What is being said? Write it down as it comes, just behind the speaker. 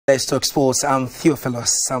Let's talk sports. I'm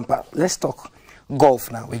Theophilus Sampa. Let's talk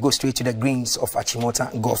golf now. We go straight to the greens of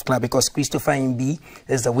Achimota Golf Club because Christopher Mbii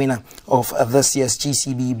is the winner of this year's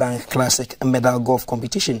GCB Bank Classic Medal golf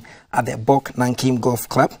competition at the Burma Camp Golf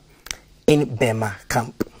Club in Burma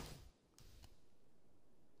Camp.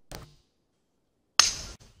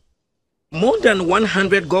 More than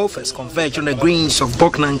 100 golfers converged on the greens of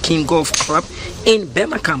Burma Camp Golf Club in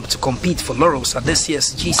Burma Camp to compete for laurels at this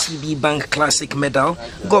year's GCB Bank Classic Medal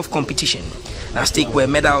golf competition. At stake were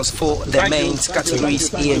medals for the men's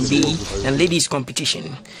categories A and B and ladies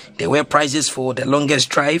competition. There were prizes for the longest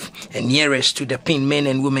drive and nearest to the pin men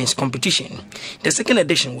and women's competition. The second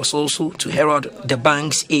edition was also to herald the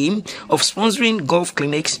bank's aim of sponsoring golf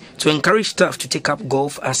clinics to encourage staff to take up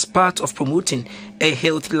golf as part of promoting a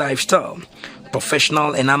healthy lifestyle.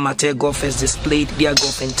 Professional and amateur golfers displayed their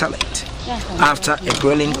golfing talent. After a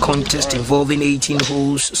grueling contest involving 18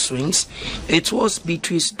 holes swings, it was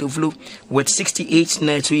Beatrice Dovlo with 68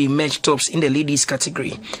 net to emerge tops in the ladies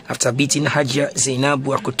category after beating Hajia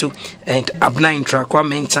Zainabu Akoto and Abnain Trakwa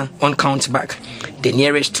Menta on count back. The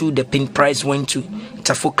nearest to the pin prize went to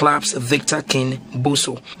Tafo Club's Victor Ken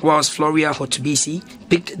Boso, whilst Floria Hotubisi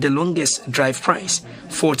picked the longest drive prize.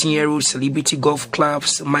 14-year-old Celebrity Golf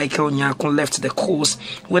Club's Michael Nyakon left the course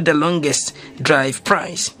with the longest drive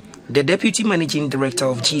prize. The Deputy Managing Director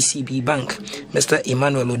of GCB Bank, Mr.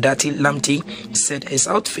 Emmanuel Odati Lamti, said his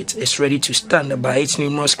outfit is ready to stand by its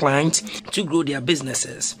numerous clients to grow their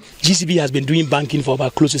businesses. GCB has been doing banking for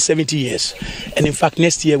about close to 70 years. And in fact,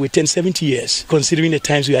 next year we turn 70 years. Considering the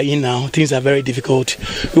times we are in now, things are very difficult.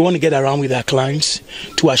 We want to get around with our clients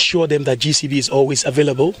to assure them that GCB is always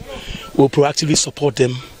available. We'll proactively support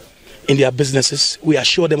them in their businesses. We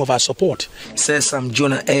assure them of our support. Sir Sam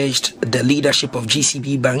Jonah urged the leadership of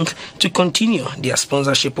GCB Bank to continue their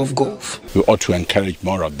sponsorship of golf. We ought to encourage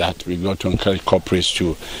more of that. We ought to encourage corporates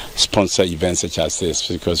to sponsor events such as this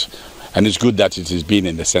and it's good that it is being,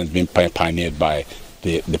 in the sense, being pioneered by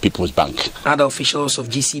the People's Bank. Other officials of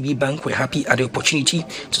GCB Bank were happy at the opportunity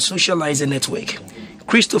to socialize the network.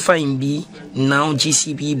 Christopher Mbii, now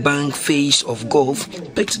GCB Bank face of golf,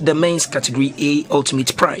 picked the men's category A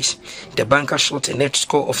ultimate prize. The banker shot a net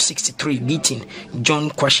score of 63, beating John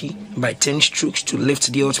Quarshie by 10 strokes to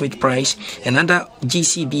lift the ultimate prize. Another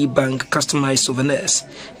GCB Bank customized souvenirs,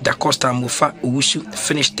 Dacosta Amofa Owusu,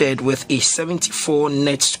 finished third with a 74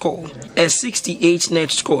 net score. A 68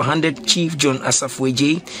 net score handed Chief John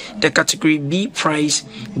Asafweje the category B prize,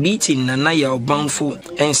 beating Nanaya Obanfo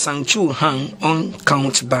and Sanchu Han on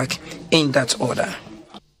count back in that order.